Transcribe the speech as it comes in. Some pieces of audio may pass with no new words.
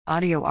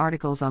Audio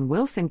articles on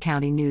Wilson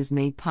County News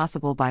made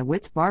possible by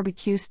Witt's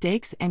Barbecue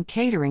Steaks and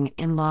Catering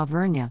in La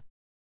Vernia.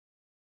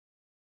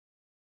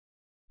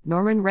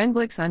 Norman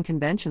Renglick's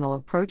unconventional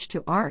approach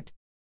to art.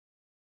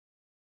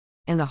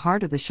 In the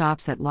heart of the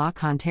shops at La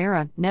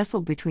Cantera,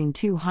 nestled between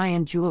two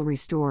high-end jewelry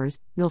stores,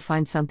 you'll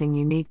find something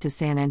unique to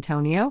San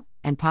Antonio,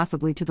 and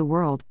possibly to the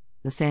world: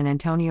 the San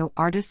Antonio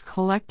Artists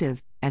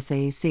Collective,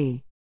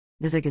 SAC.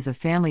 The SAC is a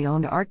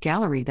family-owned art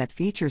gallery that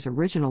features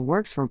original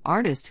works from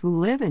artists who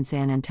live in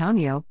San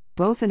Antonio,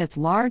 both in its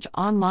large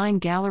online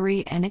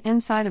gallery and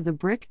inside of the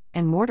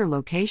brick-and-mortar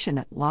location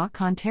at La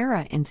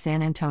Cantera in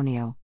San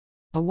Antonio.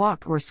 A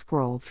walk or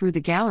scroll through the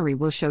gallery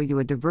will show you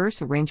a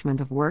diverse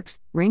arrangement of works,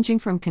 ranging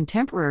from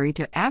contemporary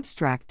to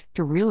abstract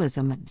to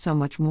realism and so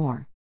much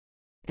more.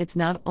 It's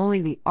not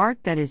only the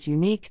art that is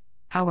unique,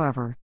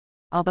 however.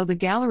 Although the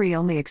gallery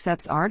only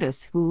accepts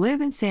artists who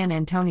live in San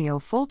Antonio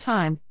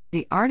full-time,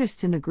 the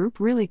artists in the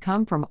group really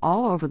come from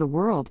all over the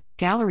world,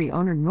 gallery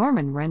owner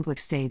Norman Renglick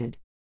stated.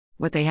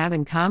 What they have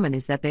in common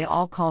is that they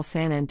all call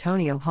San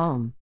Antonio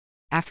home.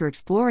 After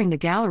exploring the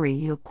gallery,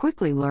 you'll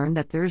quickly learn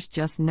that there's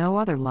just no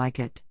other like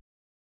it.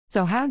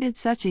 So how did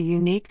such a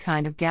unique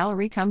kind of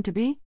gallery come to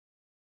be?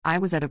 I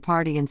was at a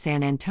party in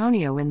San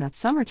Antonio in the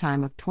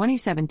summertime of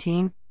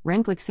 2017,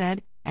 Renglick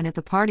said, and at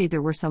the party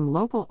there were some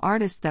local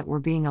artists that were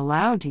being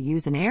allowed to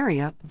use an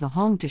area of the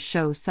home to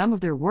show some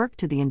of their work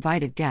to the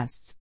invited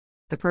guests.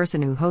 The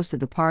person who hosted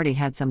the party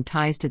had some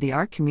ties to the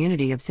art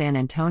community of San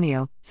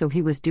Antonio, so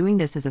he was doing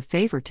this as a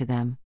favor to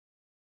them.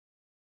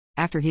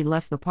 After he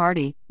left the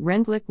party,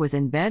 Renglick was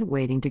in bed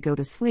waiting to go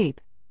to sleep,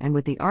 and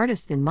with the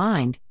artist in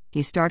mind,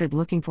 he started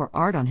looking for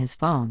art on his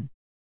phone.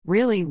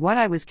 Really, what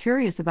I was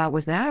curious about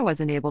was that I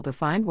wasn't able to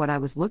find what I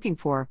was looking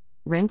for,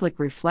 Renglick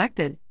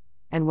reflected,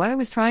 and what I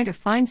was trying to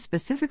find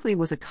specifically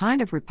was a kind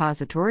of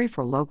repository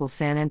for local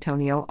San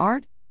Antonio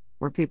art,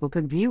 where people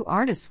could view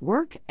artists'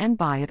 work and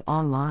buy it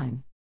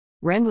online.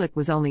 Renglick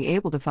was only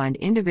able to find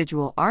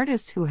individual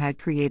artists who had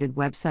created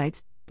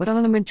websites, but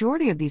on the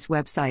majority of these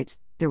websites,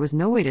 there was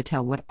no way to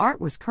tell what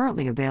art was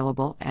currently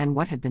available and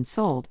what had been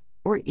sold,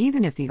 or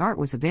even if the art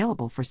was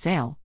available for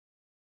sale.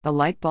 The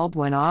light bulb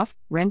went off,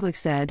 Renglick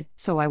said,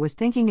 so I was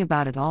thinking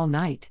about it all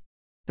night.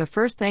 The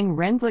first thing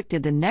Renglick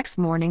did the next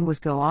morning was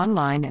go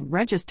online and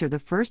register the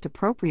first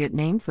appropriate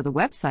name for the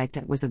website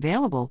that was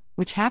available,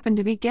 which happened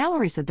to be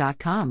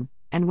Gallerysa.com,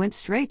 and went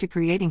straight to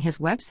creating his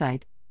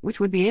website, which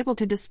would be able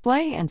to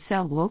display and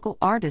sell local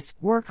artists'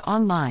 work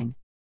online.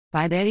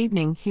 By that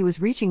evening, he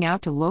was reaching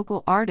out to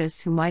local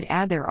artists who might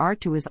add their art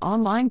to his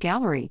online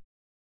gallery.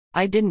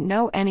 I didn't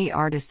know any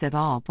artists at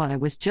all, but I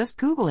was just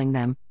Googling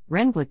them,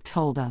 Renglick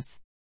told us.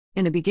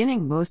 In the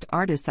beginning, most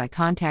artists I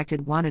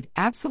contacted wanted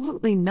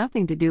absolutely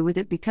nothing to do with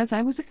it because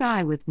I was a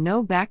guy with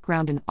no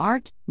background in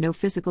art, no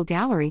physical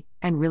gallery,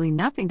 and really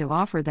nothing to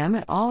offer them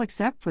at all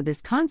except for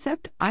this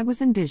concept I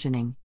was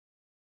envisioning.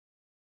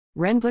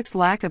 Renglick's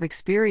lack of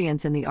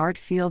experience in the art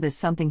field is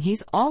something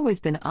he's always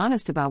been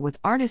honest about with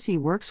artists he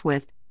works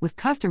with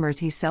customers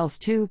he sells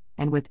to,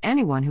 and with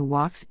anyone who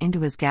walks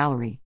into his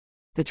gallery.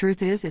 The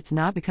truth is, it's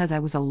not because I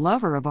was a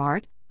lover of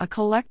art, a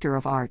collector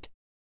of art.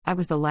 I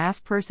was the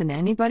last person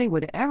anybody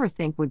would ever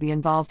think would be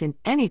involved in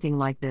anything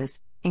like this,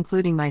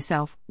 including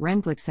myself,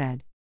 Renglick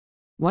said.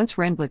 Once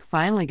Renglick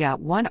finally got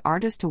one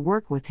artist to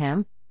work with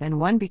him, then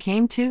one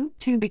became two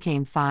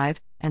became five,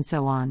 and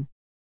so on.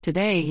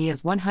 Today he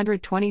has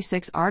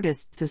 126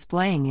 artists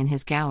displaying in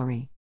his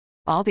gallery.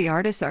 All the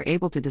artists are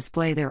able to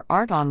display their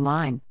art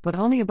online, but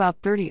only about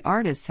 30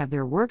 artists have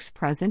their works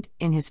present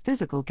in his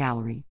physical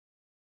gallery.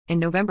 In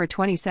November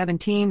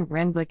 2017,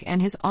 Renglick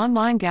and his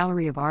online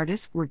gallery of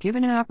artists were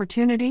given an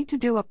opportunity to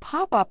do a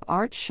pop-up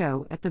art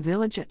show at the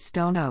Village at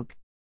Stone Oak.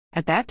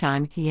 At that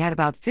time, he had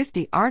about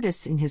 50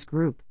 artists in his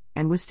group,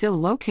 and was still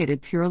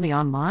located purely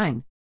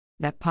online.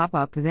 That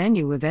pop-up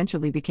venue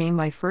eventually became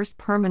my first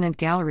permanent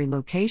gallery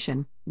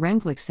location,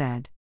 Renglick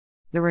said.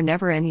 There were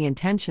never any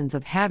intentions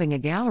of having a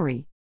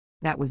gallery.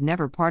 That was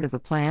never part of the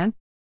plan.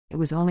 It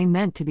was only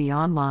meant to be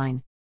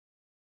online.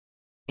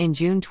 In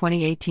June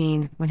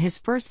 2018, when his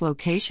first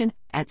location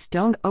at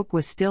Stone Oak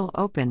was still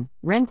open,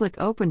 Renglick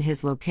opened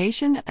his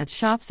location at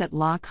Shops at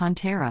La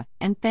Cantera,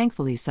 and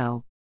thankfully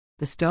so.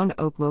 The Stone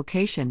Oak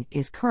location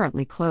is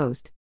currently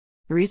closed.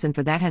 The reason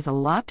for that has a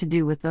lot to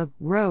do with the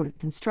road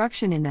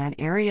construction in that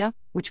area,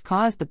 which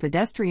caused the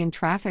pedestrian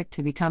traffic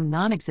to become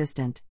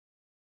non-existent.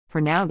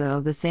 For now, though,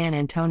 the San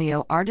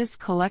Antonio Artists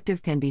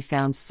Collective can be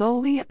found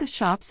solely at the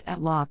Shops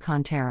at La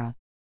Cantera.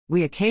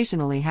 We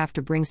occasionally have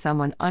to bring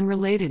someone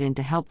unrelated in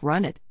to help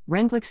run it,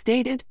 Renglick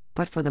stated,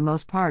 but for the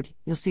most part,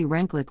 you'll see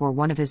Renglick or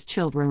one of his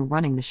children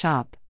running the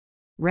shop.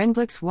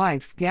 Renglick's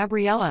wife,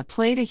 Gabriella,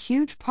 played a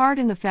huge part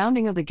in the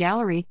founding of the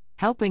gallery,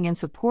 helping and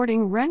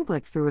supporting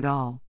Renglick through it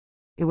all.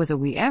 It was a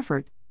we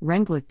effort,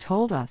 Renglick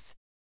told us.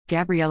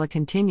 Gabriella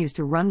continues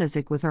to run the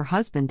SAC with her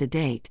husband to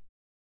date.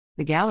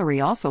 The gallery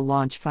also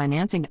launched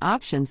financing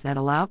options that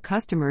allow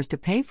customers to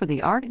pay for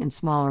the art in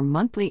smaller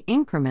monthly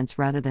increments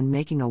rather than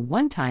making a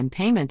one-time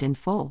payment in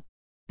full.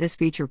 This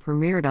feature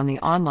premiered on the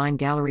online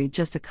gallery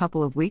just a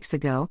couple of weeks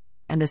ago,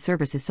 and the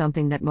service is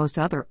something that most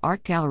other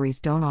art galleries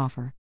don't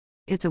offer.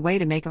 It's a way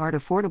to make art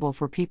affordable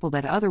for people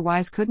that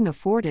otherwise couldn't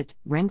afford it,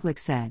 Renglick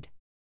said.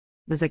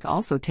 The ZIC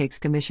also takes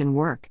commission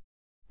work.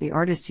 The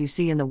artists you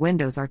see in the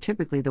windows are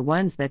typically the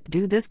ones that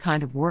do this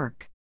kind of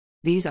work.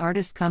 These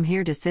artists come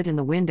here to sit in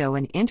the window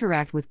and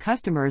interact with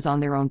customers on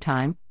their own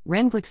time,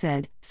 Renglick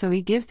said, so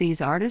he gives these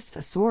artists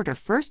a sort of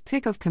first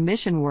pick of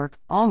commission work,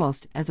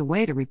 almost as a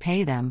way to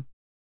repay them.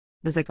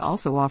 The ZIC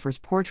also offers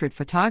portrait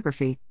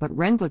photography, but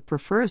Renglick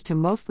prefers to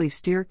mostly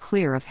steer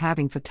clear of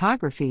having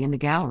photography in the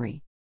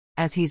gallery.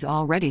 As he's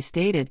already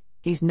stated,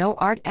 he's no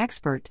art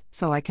expert,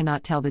 so I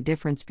cannot tell the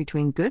difference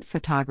between good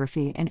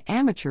photography and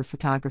amateur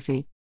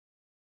photography.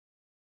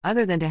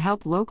 Other than to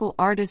help local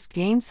artists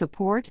gain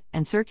support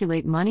and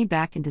circulate money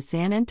back into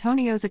San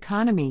Antonio's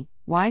economy,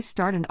 why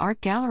start an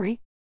art gallery?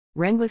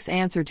 Renglick's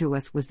answer to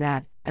us was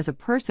that, as a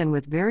person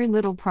with very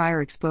little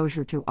prior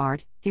exposure to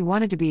art, he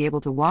wanted to be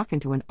able to walk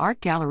into an art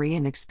gallery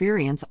and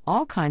experience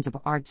all kinds of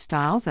art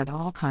styles at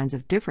all kinds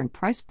of different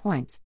price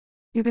points.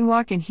 You can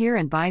walk in here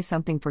and buy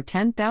something for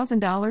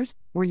 $10,000,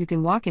 or you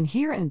can walk in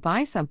here and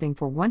buy something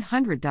for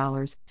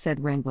 $100, said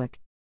Renglick.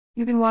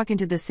 You can walk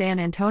into the San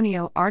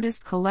Antonio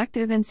Artist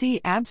Collective and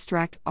see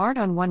abstract art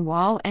on one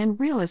wall and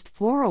realist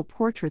floral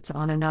portraits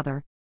on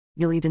another.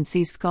 You'll even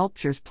see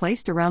sculptures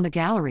placed around the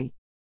gallery.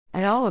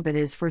 And all of it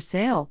is for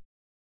sale.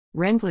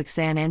 Renglick's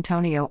San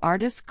Antonio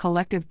Artists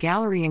Collective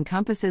Gallery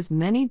encompasses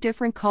many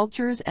different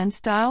cultures and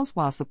styles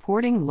while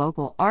supporting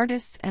local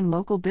artists and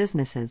local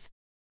businesses.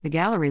 The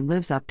gallery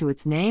lives up to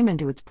its name and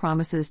to its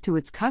promises to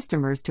its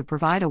customers to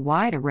provide a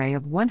wide array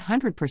of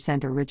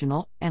 100%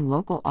 original and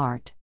local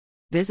art.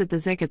 Visit the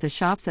ZIC at the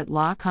shops at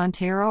La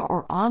Cantera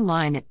or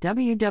online at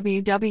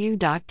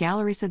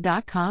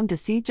www.gallerisa.com to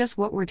see just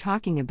what we're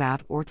talking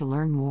about or to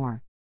learn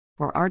more.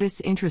 For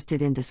artists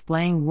interested in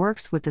displaying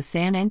works with the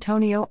San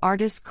Antonio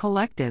Artists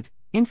Collective,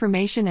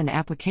 information and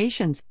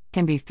applications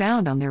can be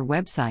found on their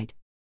website.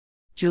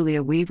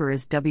 Julia Weaver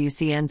is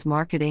WCN's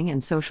marketing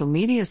and social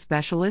media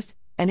specialist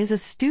and is a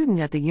student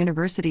at the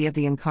University of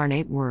the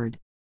Incarnate Word.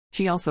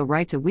 She also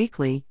writes a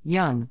weekly,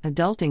 young,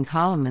 adulting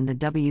column in the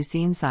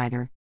WC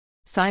Insider.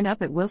 Sign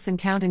up at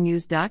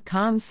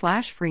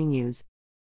wilsoncountynews.com/free news.